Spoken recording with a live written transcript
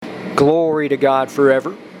Glory to God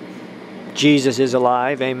forever. Jesus is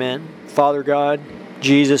alive. Amen. Father God,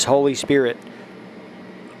 Jesus, Holy Spirit,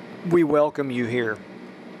 we welcome you here.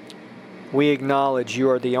 We acknowledge you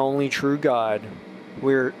are the only true God.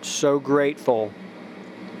 We're so grateful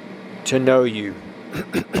to know you.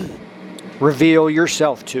 Reveal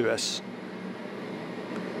yourself to us.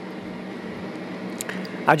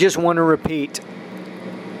 I just want to repeat,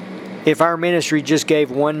 if our ministry just gave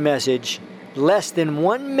one message, less than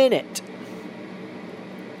 1 minute,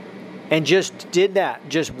 and just did that,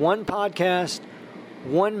 just one podcast,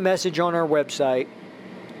 one message on our website,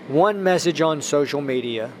 one message on social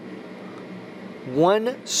media,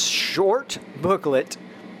 one short booklet,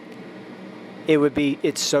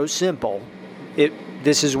 it's so simple.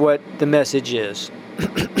 This is what the message is.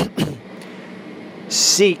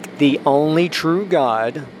 Seek the only true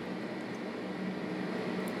God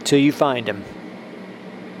till you find Him.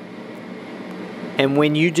 And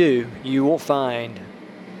when you do, you will find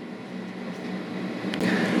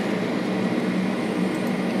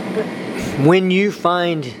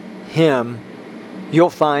Him, you'll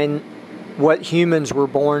find what humans were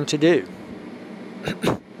born to do.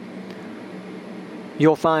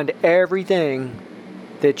 You'll find everything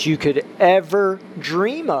that you could ever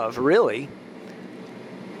dream of, really.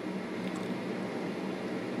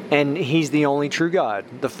 And He's the only true God,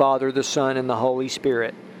 the Father, the Son, and the Holy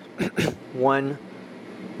Spirit.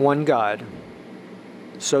 One God.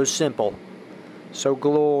 So simple. So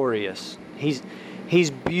glorious. He's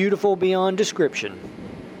beautiful beyond description.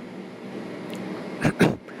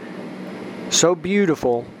 So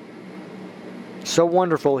beautiful, so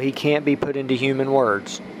wonderful, He can't be put into human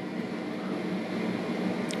words.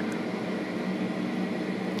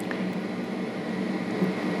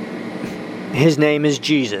 His name is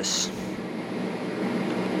Jesus.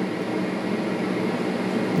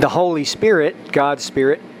 The Holy Spirit, God's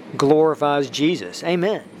Spirit, glorifies Jesus.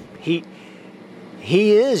 Amen. He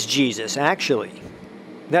is Jesus, actually.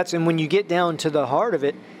 And when you get down to the heart of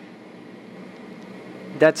it,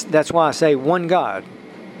 that's why I say one God.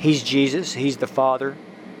 He's Jesus, He's the Father,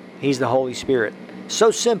 He's the Holy Spirit.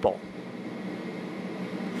 So simple.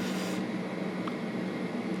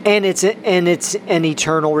 And it's an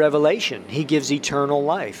eternal revelation. He gives eternal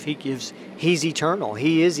life. He's eternal.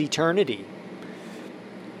 He is eternity.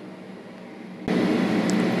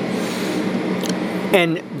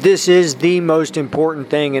 And this is the most important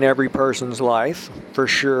thing in every person's life, for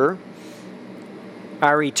sure.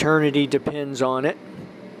 Our eternity depends on it.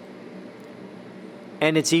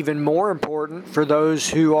 And it's even more important for those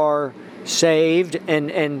who are saved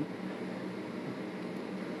and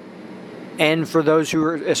for those who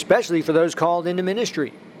are, especially for those called into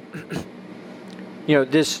ministry.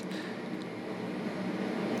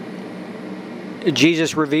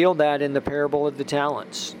 Jesus revealed that in the parable of the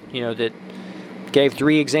talents. That gave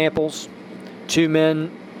 3 examples. 2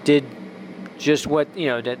 men did just what,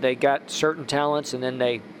 that they got certain talents, and then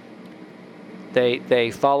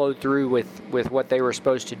they followed through with what they were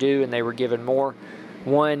supposed to do, and they were given more.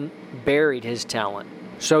 1 buried his talent.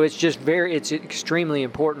 So it's extremely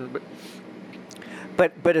important.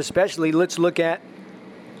 But especially, let's look at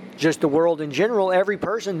just the world in general. Every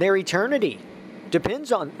person, their eternity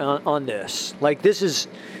depends on this. It's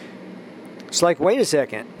like, wait a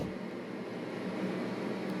second.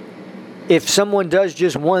 If someone does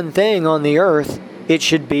just one thing on the earth, it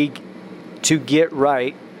should be to get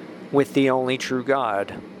right with the only true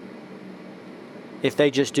God. If they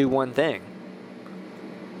just do one thing.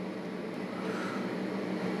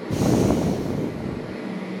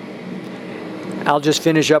 I'll just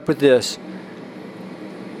finish up with this.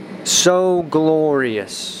 So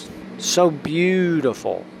glorious, so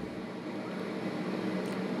beautiful.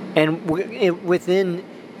 And within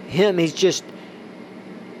Him, it's just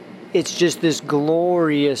this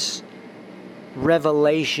glorious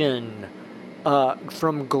revelation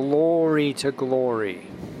from glory to glory.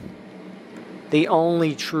 The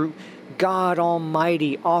only true God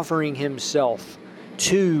Almighty offering Himself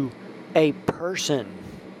to a person.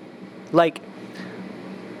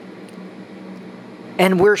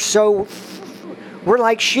 And we're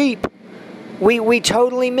like sheep. We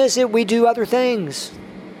totally miss it. We do other things.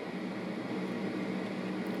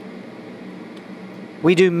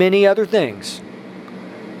 We do many other things.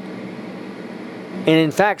 And in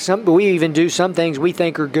fact, we even do some things we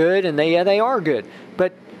think are good, and they are good.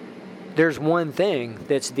 But there's one thing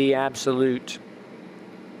that's the absolute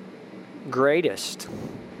greatest.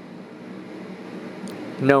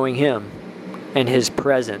 Knowing Him and His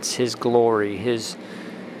presence, His glory, His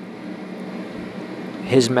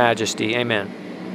majesty. Amen.